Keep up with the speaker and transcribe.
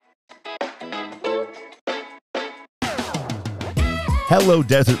Hello,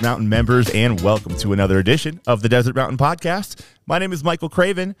 Desert Mountain members, and welcome to another edition of the Desert Mountain Podcast. My name is Michael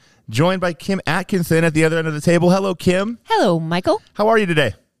Craven, joined by Kim Atkinson at the other end of the table. Hello, Kim. Hello, Michael. How are you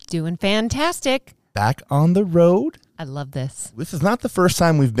today? Doing fantastic. Back on the road. I love this. This is not the first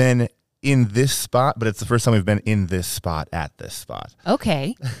time we've been in this spot, but it's the first time we've been in this spot at this spot.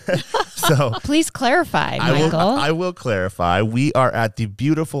 Okay. So Please clarify, Michael. I will clarify. We are at the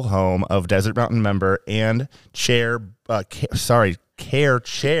beautiful home of Desert Mountain member and care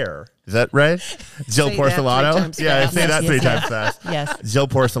chair. Is that right? Jill Porcelato. Yeah, I say that three times fast. Yes. Jill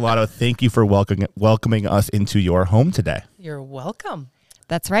Porcelato, thank you for welcoming us into your home today. You're welcome.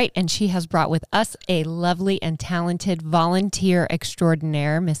 That's right. And she has brought with us a lovely and talented volunteer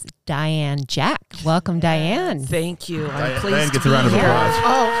extraordinaire, Miss Diane Jack. Welcome, Diane. Thank you. I'm Diane pleased gets to a round be of here.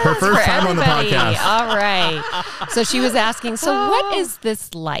 applause. Her first time on the podcast. All right. So she was asking, so what is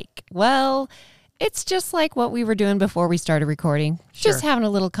this like? Well, it's just like what we were doing before we started recording. Sure. Just having a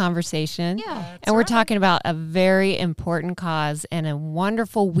little conversation. Yeah, and we're talking about a very important cause and a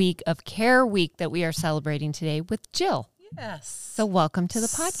wonderful week of Care Week that we are celebrating today with Jill. Yes. So welcome to the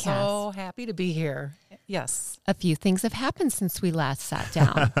podcast. So happy to be here. Yes. A few things have happened since we last sat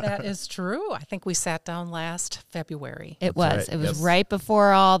down. That is true. I think we sat down last February. It was. right. It was Yes. right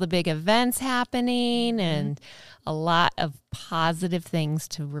before all the big events happening and a lot of positive things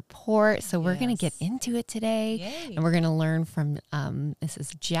to report. So we're going to get into it today. Yay. And we're going to learn from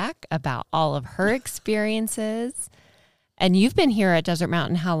Mrs. Jack about all of her experiences. And you've been here at Desert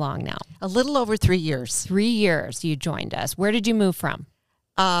Mountain how long now? A little over 3 years. 3 years you joined us. Where did you move from?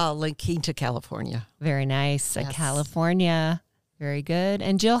 La Quinta, California. Very nice. Yes. California. Very good.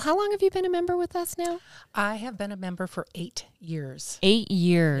 And Jill, how long have you been a member with us now? I have been a member for 8 years. 8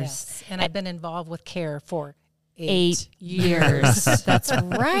 years. Yes. And I've been involved with CARE for 8 years. That's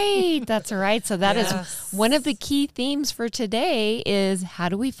right. That's right. So that is Yes. one of the key themes for today is how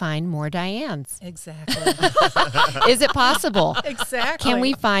do we find more Dianes? Exactly. Is it possible? Exactly. Can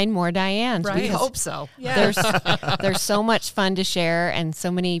we find more Dianes? Right. We hope so. Yes. There's so much fun to share and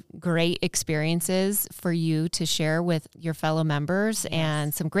so many great experiences for you to share with your fellow members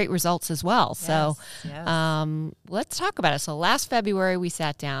and some great results as well. So Yes. let's talk about it. So last February we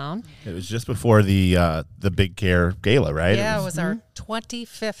sat down. It was just before the Big Care Gala, right? Yeah, it was our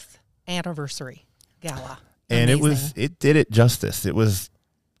 25th anniversary gala. And Amazing. it did it justice. It was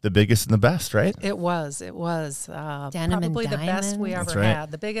the biggest and the best, right? It was. Denim and Probably the best we diamonds. ever That's right.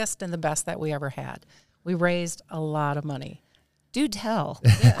 had. The biggest and the best that we ever had. We raised a lot of money. Do tell.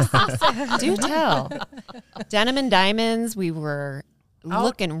 Do tell. Denim and diamonds. We were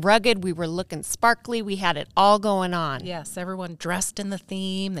looking rugged. We were looking sparkly. We had it all going on. Yes, everyone dressed in the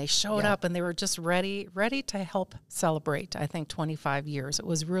theme. They showed up and they were just ready to help celebrate, I think, 25 years. It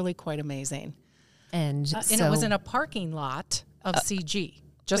was really quite amazing. And, And it was in a parking lot of CG,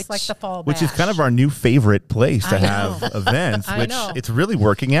 just like the Fall Which is Bash. kind of our new favorite place to I have know. events, I which know. it's really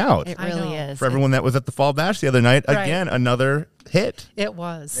working out. it I really know. is. For everyone that was at the Fall Bash the other night, Right. again, another hit. It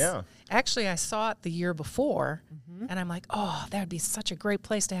was. Yeah. Actually, I saw it the year before, and I'm like, oh, that would be such a great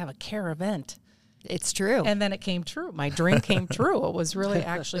place to have a CARE event. It's true. And then it came true. My dream came true. It was really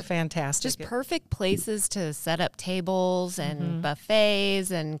actually fantastic. Just perfect places to set up tables and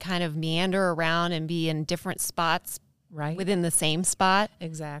buffets and kind of meander around and be in different spots right? within the same spot.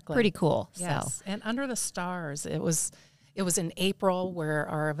 Exactly. Pretty cool. Yes. So And under the stars, it was in April, where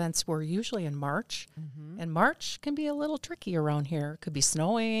our events were usually in March. And March can be a little tricky around here. It could be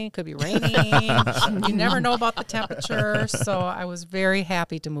snowing, it could be raining. You never know about the temperature. So I was very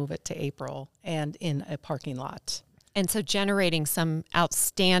happy to move it to April and in a parking lot. and so generating some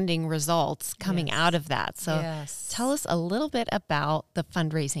outstanding results coming Yes. out of that. So Yes. tell us a little bit about the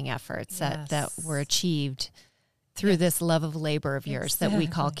fundraising efforts that Yes. were achieved through this love of labor of yours that we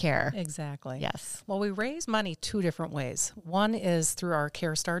call CARE. Exactly. Yes. Well, we raise money 2 different ways. One is through our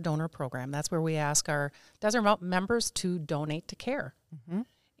CARE Star donor program. That's where we ask our Desert Mountain members to donate to CARE.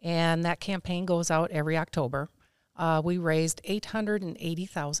 And that campaign goes out every October. We raised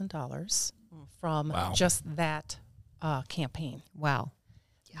 $880,000 from just that campaign. Wow.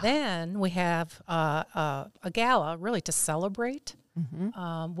 Then we have a gala really to celebrate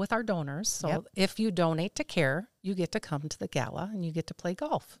with our donors. So if you donate to CARE, you get to come to the gala and you get to play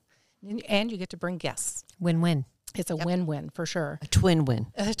golf. And you get to bring guests. Win-win. It's a win-win for sure. A twin win.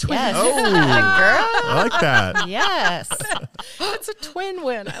 A twin. Yes. Oh, I like that. Yes. It's a twin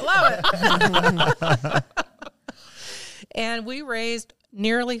win. I love it. And we raised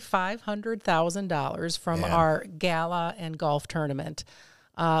nearly $500,000 from our gala and golf tournament.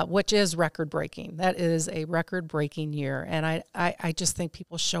 which is record-breaking. That is a record-breaking year. And I just think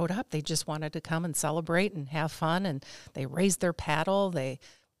people showed up. They just wanted to come and celebrate and have fun, and they raised their paddle. They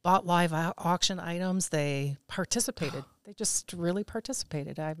bought live auction items. They participated. They just really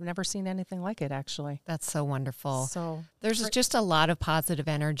participated. I've never seen anything like it, actually. That's so wonderful. So there's just a lot of positive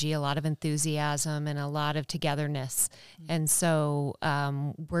energy, a lot of enthusiasm, and a lot of togetherness. And so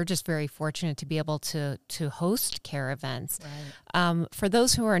we're just very fortunate to be able to host CARE events. Right. For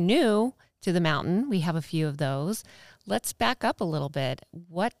those who are new to the mountain, we have a few of those. Let's back up a little bit.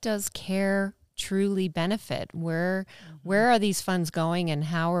 What does CARE truly benefit? Where are these funds going, and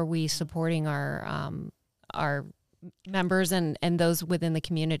how are we supporting our members and those within the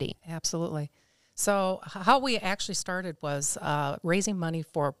community? Absolutely. So how we actually started was raising money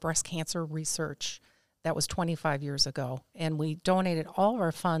for breast cancer research. That was 25 years ago. And we donated all of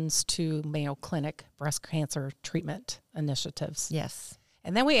our funds to Mayo Clinic breast cancer treatment initiatives. Yes.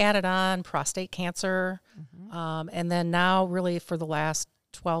 And then we added on prostate cancer. And then now really for the last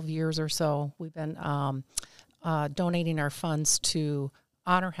 12 years or so, we've been donating our funds to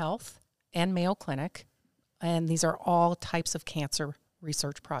Honor Health and Mayo Clinic. And these are all types of cancer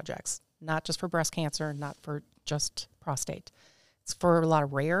research projects, not just for breast cancer, not for just prostate. It's for a lot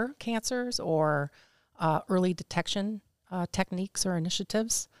of rare cancers or early detection techniques or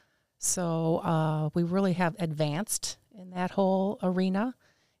initiatives. So we really have advanced in that whole arena.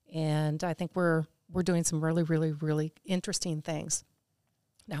 And I think we're doing some really, really, really interesting things.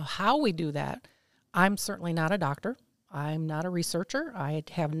 Now, how we do that, I'm certainly not a doctor. I'm not a researcher. I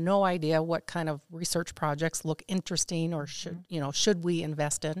have no idea what kind of research projects look interesting or should we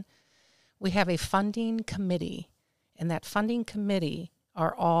invest in. We have a funding committee, and that funding committee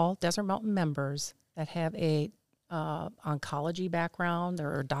are all Desert Mountain members that have a oncology background.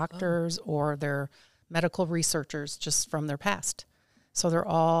 They're doctors or they're medical researchers just from their past. So they're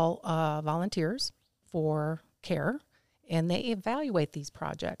all volunteers for CARE, and they evaluate these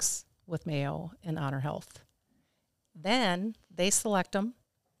projects with Mayo and Honor Health. Then they select them,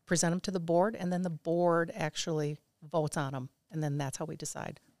 present them to the board, and then the board actually votes on them. And then that's how we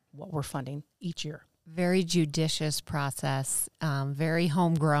decide what we're funding each year. Very judicious process, very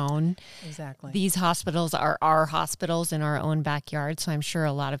homegrown. Exactly. These hospitals are our hospitals in our own backyard, so I'm sure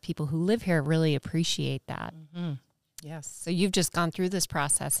a lot of people who live here really appreciate that. Mm-hmm. Yes. So you've just gone through this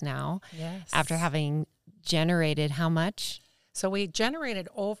process now. Yes. After having generated how much? So we generated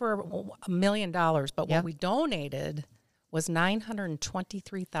over $1 million, but what we donated was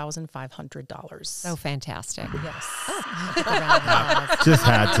 $923,500. So fantastic. Yes. Just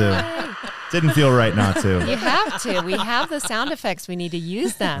had to. Didn't feel right not to. You have to. We have the sound effects. We need to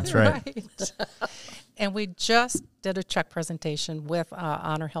use them. That's right. And we just did a check presentation with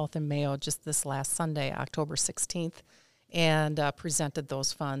Honor Health and Mayo just this last Sunday, October 16th, and presented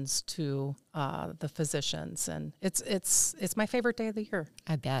those funds to the physicians. And it's my favorite day of the year.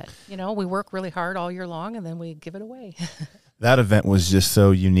 I bet. You know, we work really hard all year long, and then we give it away. That event was just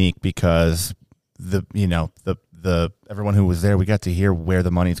so unique because the everyone who was there, we got to hear where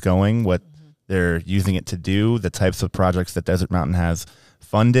the money's going, what they're using it to do, the types of projects that Desert Mountain has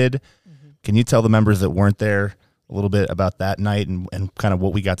funded. Can you tell the members that weren't there a little bit about that night and kind of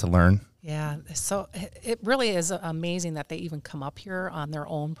what we got to learn? Yeah, so it really is amazing that they even come up here on their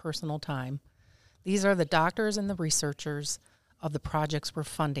own personal time. These are the doctors and the researchers of the projects we're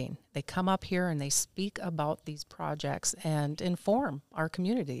funding. They come up here and they speak about these projects and inform our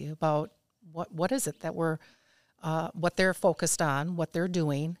community about what is it that what they're focused on, what they're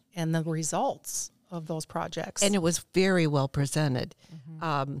doing, and the results of those projects. And it was very well presented.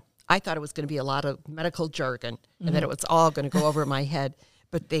 I thought it was going to be a lot of medical jargon and that it was all going to go over my head,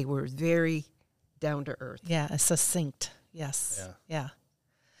 but they were very down to earth. Yeah, succinct. Yes. Yeah.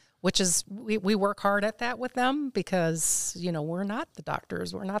 Which is, we work hard at that with them because, we're not the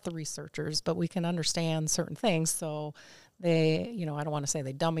doctors, we're not the researchers, but we can understand certain things. So they, I don't want to say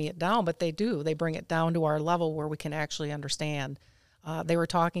they dummy it down, but they do. They bring it down to our level where we can actually understand. They were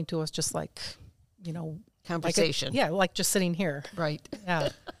talking to us just like, Conversation. like just sitting here. Right. Yeah.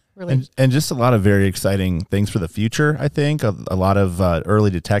 Really. And just a lot of very exciting things for the future, I think. A lot of early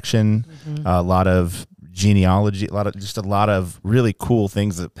detection, a lot of genealogy, a lot of really cool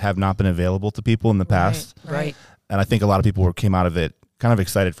things that have not been available to people in the past. Right. And I think a lot of people came out of it kind of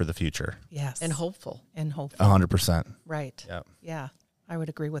excited for the future. Yes. And hopeful. 100%. Right. Yep. Yeah. I would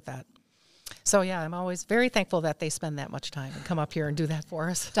agree with that. So, yeah, I'm always very thankful that they spend that much time and come up here and do that for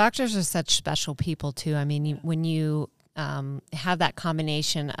us. Doctors are such special people, too. I mean, when you have that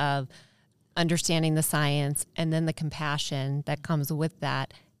combination of understanding the science and then the compassion that comes with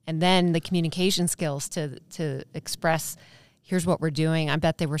that, and then the communication skills to express, here's what we're doing. I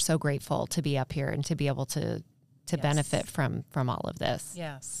bet they were so grateful to be up here and to be able to benefit from all of this.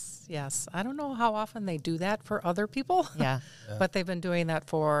 Yes. I don't know how often they do that for other people. Yeah. But they've been doing that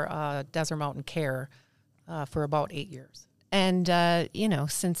for Desert Mountain Care for about 8 years. And,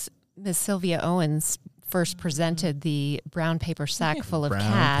 since Ms. Sylvia Owens first presented the brown paper sack full of Brown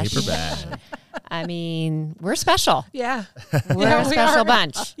cash, paper bag. I mean, we're special. Yeah. We're Yeah, a we special are.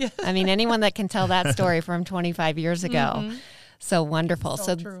 bunch. Yeah. I mean, anyone that can tell that story from 25 years ago. So wonderful.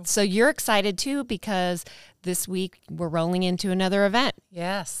 So true. So you're excited too, because this week we're rolling into another event.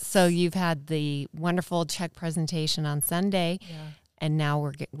 Yes. So you've had the wonderful check presentation on Sunday, and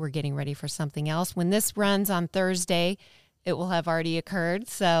now we're getting ready for something else. When this runs on Thursday, it will have already occurred.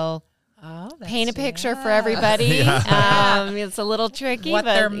 So paint a picture for everybody. It's a little tricky, What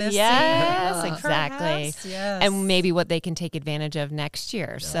but they're missing. Yes, exactly. Perhaps, yes. And maybe what they can take advantage of next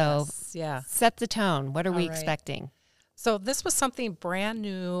year. So Yeah. set the tone. What are we All right. expecting? So this was something brand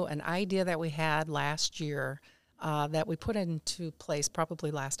new, an idea that we had last year that we put into place probably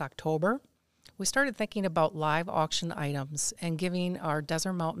last October. We started thinking about live auction items and giving our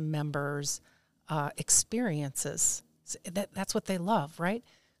Desert Mountain members experiences. That's what they love, right?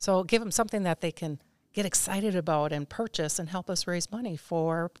 So give them something that they can get excited about and purchase and help us raise money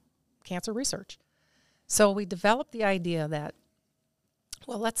for cancer research. So we developed the idea that,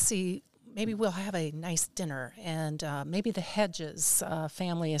 well, let's see, maybe we'll have a nice dinner, and maybe the Hedges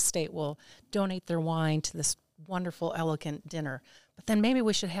family estate will donate their wine to this wonderful, elegant dinner. But then maybe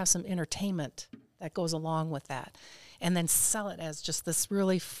we should have some entertainment that goes along with that, and then sell it as just this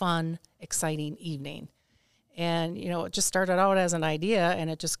really fun, exciting evening. And, it just started out as an idea, and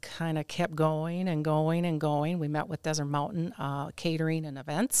it just kind of kept going and going and going. We met with Desert Mountain Catering and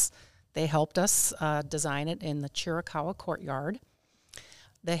Events. They helped us design it in the Chiricahua Courtyard.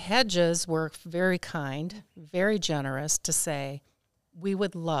 The Hedges were very kind, very generous to say, we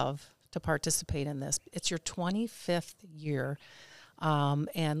would love to participate in this. It's your 25th year,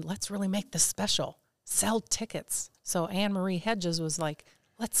 and let's really make this special. Sell tickets. So Anne Marie Hedges was like,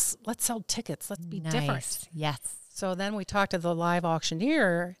 let's sell tickets. Let's be different. Yes. So then we talked to the live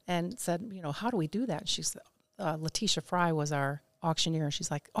auctioneer and said, how do we do that? She's Letitia Fry was our auctioneer, and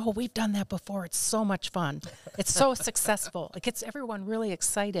she's like, oh, we've done that before. It's so much fun. It's so successful. It gets everyone really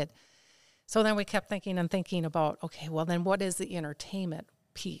excited. So then we kept thinking about, okay, well, then what is the entertainment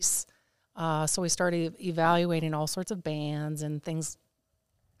piece? So we started evaluating all sorts of bands and things,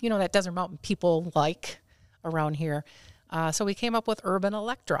 that Desert Mountain people like around here. So we came up with Urban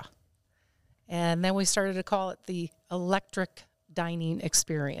Electra. And then we started to call it the Electric Dining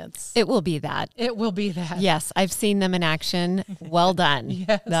Experience. It will be that. It will be that. Yes, I've seen them in action. Well done.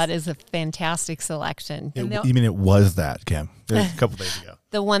 Yes. That is a fantastic selection. You mean it was that, Kim? A couple days ago.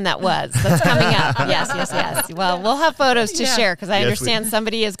 The one that's coming up. Yes. Well, we'll have photos to share, because I understand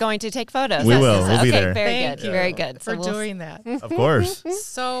somebody is going to take photos. We will. We'll be okay, there. Very Thank good. you Very good. for doing that. Of course.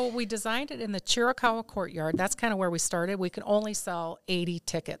 So we designed it in the Chiricahua Courtyard. That's kind of where we started. We could only sell 80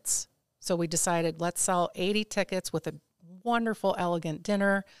 tickets. So we decided, let's sell 80 tickets with a wonderful, elegant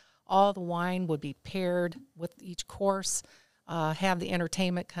dinner. All the wine would be paired with each course. Have the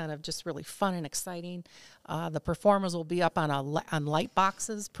entertainment kind of just really fun and exciting. The performers will be up on light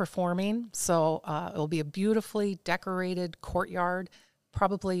boxes performing. So it will be a beautifully decorated courtyard,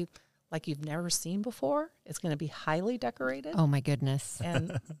 probably like you've never seen before. It's going to be highly decorated. Oh, my goodness.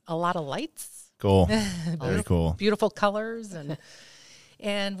 And a lot of lights. Cool. Very cool. Beautiful colors.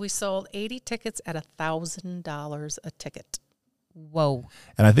 And we sold 80 tickets at $1,000 a ticket. Whoa.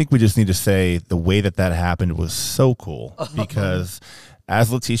 And I think we just need to say the way that happened was so cool, because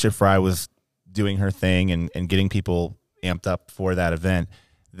as Letitia Fry was doing her thing and getting people amped up for that event,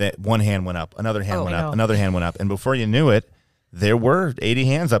 that one hand went up, another hand went up, another hand went up. And before you knew it, there were 80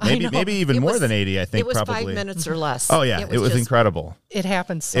 hands up, maybe even more than 80, I think. It was probably 5 minutes or less. Oh, yeah. It was just incredible. It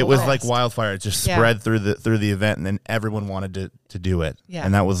happened so It was fast. like wildfire. It just spread through the event, and then everyone wanted to do it. Yeah.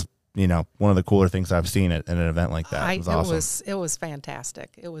 And that was, one of the cooler things I've seen at an event like that. It was awesome. It was fantastic.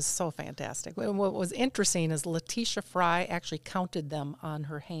 It was so fantastic. And what was interesting is Letitia Fry actually counted them on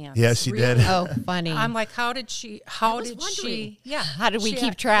her hands. Yeah, she did. Oh, funny. I'm like, how did she? Yeah. How did we She-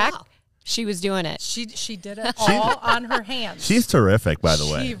 keep track? yeah. She was doing it. She did it all on her hands. She's terrific, by the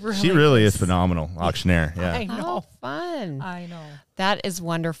way. She She really is phenomenal auctioneer. Yeah. I know. Oh, fun. I know. That is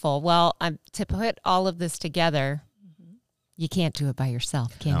wonderful. Well, to put all of this together, you can't do it by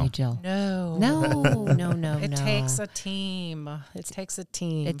yourself, can you, Jill? No. No. It takes a team. It takes a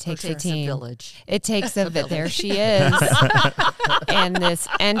team. It takes a takes team. a village. It takes a village. There she is. And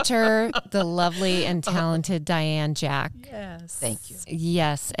enter the lovely and talented Diane Jack. Yes. Thank you.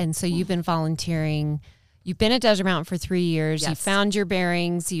 Yes. And so you've been volunteering, You've been at Desert Mountain for 3 years. You Yes. found your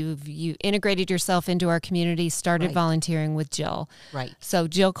bearings. You integrated yourself into our community, started Right. volunteering with Jill. Right. So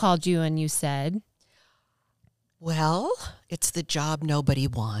Jill called you and you said, Well, it's the job nobody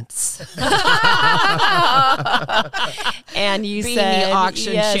wants. and you Being said, the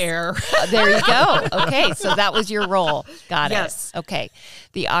auction yes. chair. There you go. Okay, so that was your role. Got Yes. it. Okay,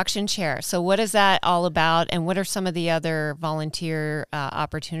 the auction chair. So what is that all about, and what are some of the other volunteer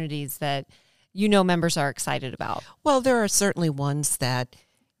opportunities that members are excited about? Well, there are certainly ones that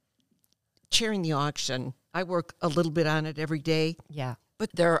chairing the auction, I work a little bit on it every day, Yeah.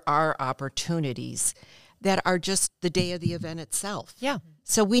 but there are opportunities that are just the day of the event itself. Yeah.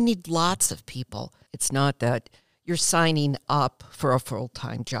 So we need lots of people. It's not that you're signing up for a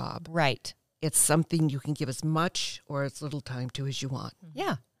full-time job. Right. It's something you can give as much or as little time to as you want.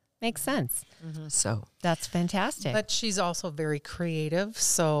 Yeah. Makes sense. So That's fantastic. But she's also very creative.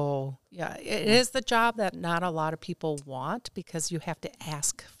 So, yeah, it is the job that not a lot of people want because you have to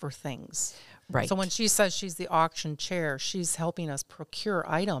ask for things. Right. So when she says she's the auction chair, she's helping us procure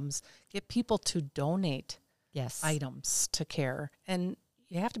items, get people to donate yes. items to CARE. And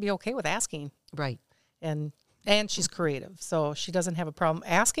you have to be okay with asking. Right. And she's creative. So she doesn't have a problem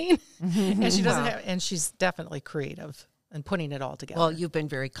asking. and she doesn't have, and she's definitely creative and putting it all together. Well, you've been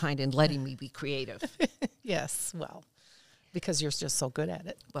very kind in letting me be creative. yes, well, because you're just so good at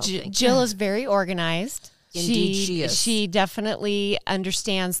it. Well, thank you. Jill is very organized. Indeed she is. She definitely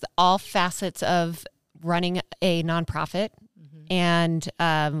understands all facets of running a nonprofit and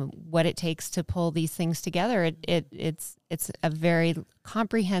what it takes to pull these things together. It's a very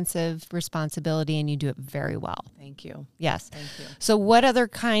comprehensive responsibility, and you do it very well. Thank you. Yes. Thank you. So what other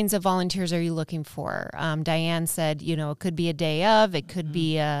kinds of volunteers are you looking for? Diane said, it could be a day of, it could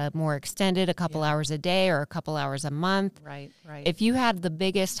be more extended, a couple hours a day or a couple hours a month. Right. If you had the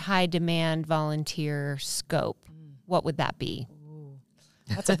biggest high demand volunteer scope, what would that be?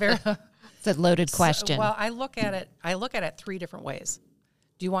 That's a very It's a loaded question. Well, I look at it 3 different ways.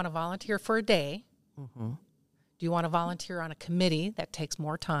 Do you want to volunteer for a day? Mm-hmm. Do you want to volunteer on a committee that takes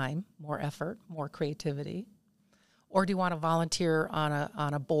more time, more effort, more creativity? Or do you want to volunteer on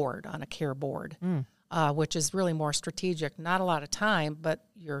a board, on a CARE board, which is really more strategic? Not a lot of time, but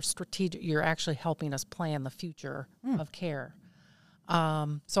you're strategic. You're actually helping us plan the future of CARE.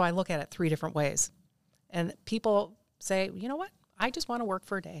 So I look at it 3 different ways. And people say, you know what? I just want to work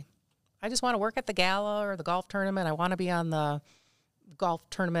for a day. I just want to work at the gala or the golf tournament. I want to be on the golf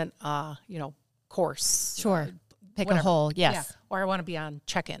tournament, course. Sure. Pick whatever. a hole. Yes. Yeah. Or I want to be on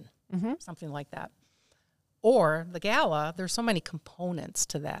check-in, something like that. Or the gala, there's so many components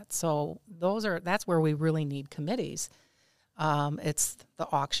to that. So that's where we really need committees. It's the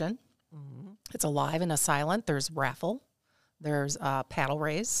auction. It's a live and a silent. There's raffle. There's paddle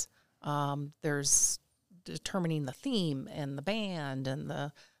race. There's determining the theme and the band and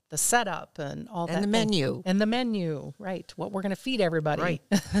the setup and all that. And the menu. And the menu, right. What we're going to feed everybody. Right.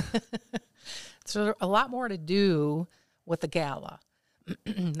 So a lot more to do with the gala.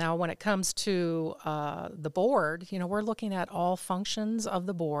 Now, when it comes to the board, we're looking at all functions of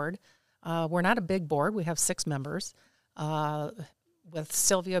the board. We're not a big board. We have 6 members, with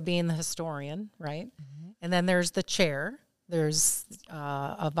Sylvia being the historian, right? And then there's the chair. There's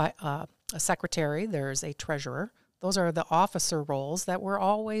a secretary. There's a treasurer. Those are the officer roles that we're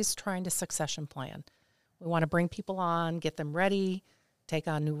always trying to succession plan. We want to bring people on, get them ready, take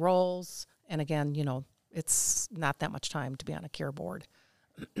on new roles. And again, it's not that much time to be on a CARE board.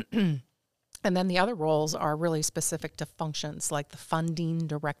 And then the other roles are really specific to functions, like the funding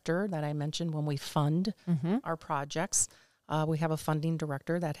director that I mentioned when we fund our projects. We have a funding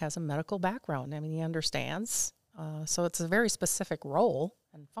director that has a medical background. I mean, he understands. So it's a very specific role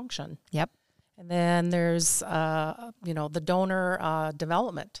and function. Yep. And then there's, the donor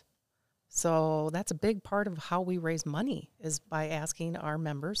development. So that's a big part of how we raise money is by asking our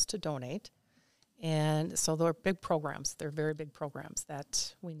members to donate. And so they're big programs. They're very big programs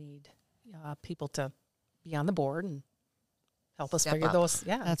that we need people to be on the board and help us Step figure up. those.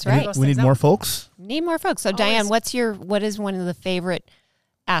 Yeah, That's figure right. those We need things more out. folks. Need more folks. So Diane, what is one of the favorite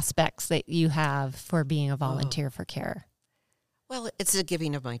aspects that you have for being a volunteer for CARE? Well, it's a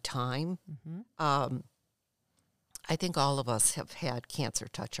giving of my time. I think all of us have had cancer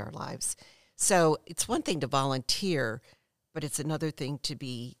touch our lives. So it's one thing to volunteer, but it's another thing to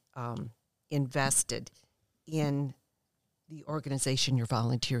be invested in the organization you're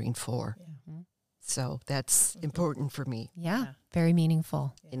volunteering for. So that's important for me, Yeah. Very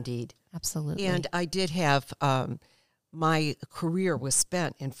meaningful. indeed. Absolutely. And I did have, my career was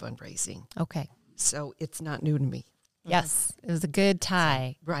spent in fundraising, okay. so it's not new to me. Yes, it was a good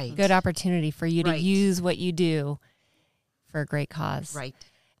tie. Right. Good opportunity for you to Right. use what you do for a great cause. Right.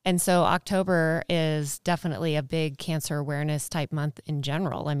 And so October is definitely a big cancer awareness type month in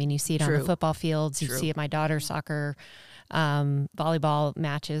general. I mean, you see it on the True. football fields. You True. see it at my daughter's soccer, volleyball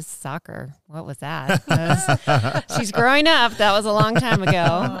matches. Soccer. What was that? She's growing up. That was a long time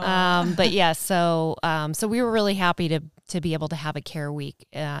ago. But yeah, so we were really happy to be able to have a care week.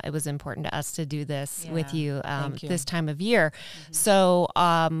 It was important to us to do this with you, thank you. this time of year. So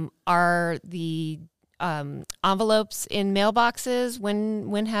are the envelopes in mailboxes?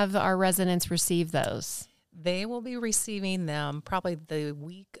 When have our residents received those? They will be receiving them probably the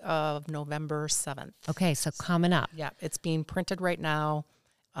week of November 7th. Okay, so coming up. Yeah, it's being printed right now.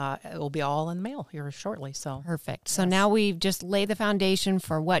 It will be all in the mail here shortly. So Perfect. So now we've just laid the foundation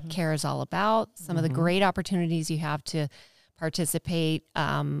for what CARE is all about, some of the great opportunities you have to participate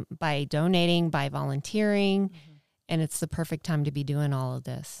by donating, by volunteering, and it's the perfect time to be doing all of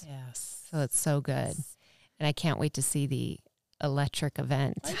this. yes. So it's so good. And I can't wait to see the electric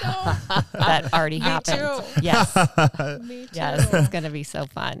event that already happened. too. Yes. Me too. Yes, it's going to be so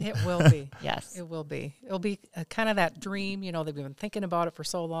fun. It will be. Yes. It will be. It'll be kind of that dream, that we've been thinking about it for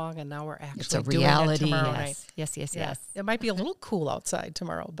so long, and now we're actually It's a doing reality. it tomorrow night. Yes. Yes. Yeah. It might be a little cool outside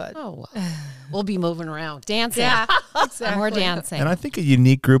tomorrow, but Oh, we'll be moving around. Dancing. yeah, exactly. More dancing. And I think a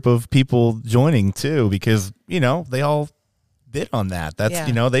unique group of people joining too, because they all bid on that. That's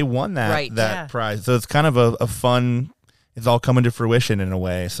Yeah. they won that Right. Yeah. prize. So it's kind of a fun. It's all coming to fruition in a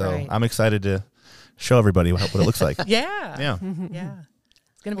way. So Right. I'm excited to show everybody what it looks like. Yeah. Yeah. Yeah.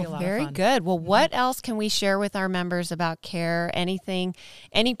 It's going to be a lot Very of fun. good. Well, what else can we share with our members about CARE? Anything,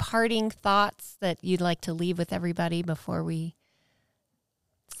 any parting thoughts that you'd like to leave with everybody before we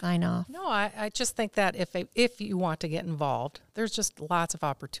sign off? No, I just think that if you want to get involved, there's just lots of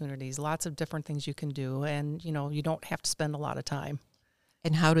opportunities, lots of different things you can do, and you don't have to spend a lot of time.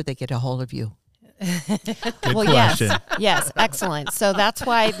 And how do they get a hold of you? Good Well, question. yes, excellent. So that's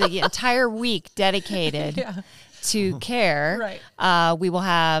why the entire week dedicated to CARE. Right. We will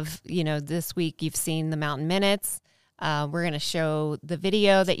have, this week you've seen the Mountain Minutes. We're going to show the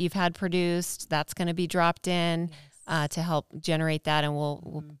video that you've had produced. That's going to be dropped in to help generate that, and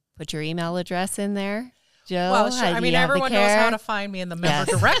we'll put your email address in there. Joe, Well, sure. I mean, everyone knows how to find me in the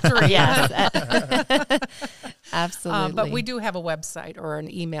member directory. Yes, absolutely. But we do have a website or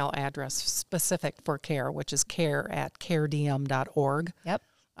an email address specific for CARE, which is care@caredm.org. Yep.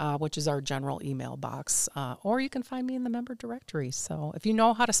 Which is our general email box. Or you can find me in the member directory. So if you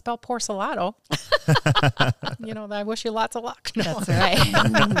know how to spell Porcelato, I wish you lots of luck. No. That's right.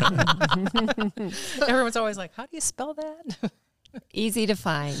 Everyone's always like, how do you spell that? Easy to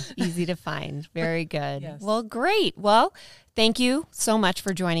find. Very good. Yes. Well, great. Well, thank you so much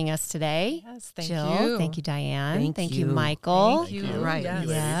for joining us today. Yes, thank Jill, you. thank you, Diane. Thank you, you. Michael. Thank you. Right. Yes.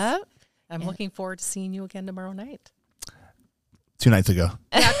 Yep. I'm looking forward to seeing you again tomorrow night. 2 nights ago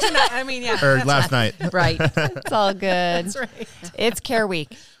Yeah, tonight. I mean, yeah. or last night. Right. It's all good. That's right. It's CARE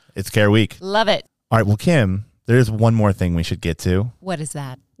Week. It's CARE Week. Love it. All right. Well, Kim, there's one more thing we should get to. What is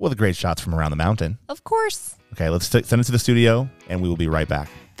that? Well, the great shots from around the mountain. Of course. Okay, let's send it to the studio, and we will be right back.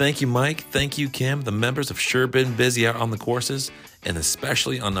 Thank you, Mike. Thank you, Kim. The members have sure been busy out on the courses, and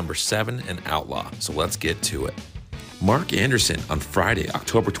especially on number 7 and Outlaw. So let's get to it. Mark Anderson on Friday,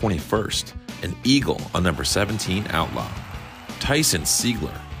 October 21st, an eagle on number 17 Outlaw. Tyson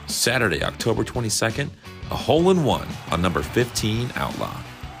Siegler, Saturday, October 22nd, a hole-in-one on number 15 Outlaw.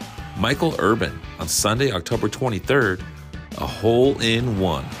 Michael Urban on Sunday, October 23rd, a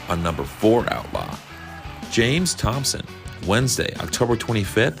hole-in-one on number 4 Outlaw. James Thompson, Wednesday, October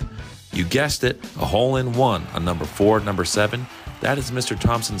 25th, you guessed it, a hole-in-one on number 4, number 7. That is Mr.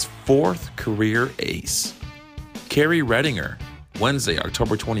 Thompson's 4th career ace. Carrie Redinger, Wednesday,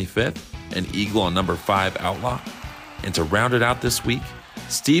 October 25th, an eagle on number 5 Outlaw. And to round it out this week,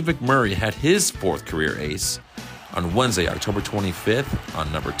 Steve McMurray had his 4th career ace on Wednesday, October 25th,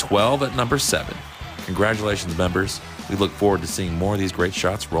 on number 12 at number 7. Congratulations, members. We look forward to seeing more of these great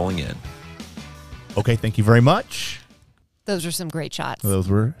shots rolling in. Okay, thank you very much. Those are some great shots. Those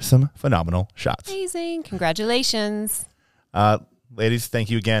were some phenomenal shots. Amazing. Congratulations. Ladies, thank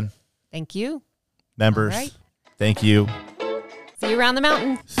you again. Thank you. Members, All right. thank you. See you around the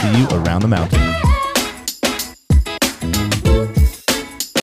mountain. See you around the mountain.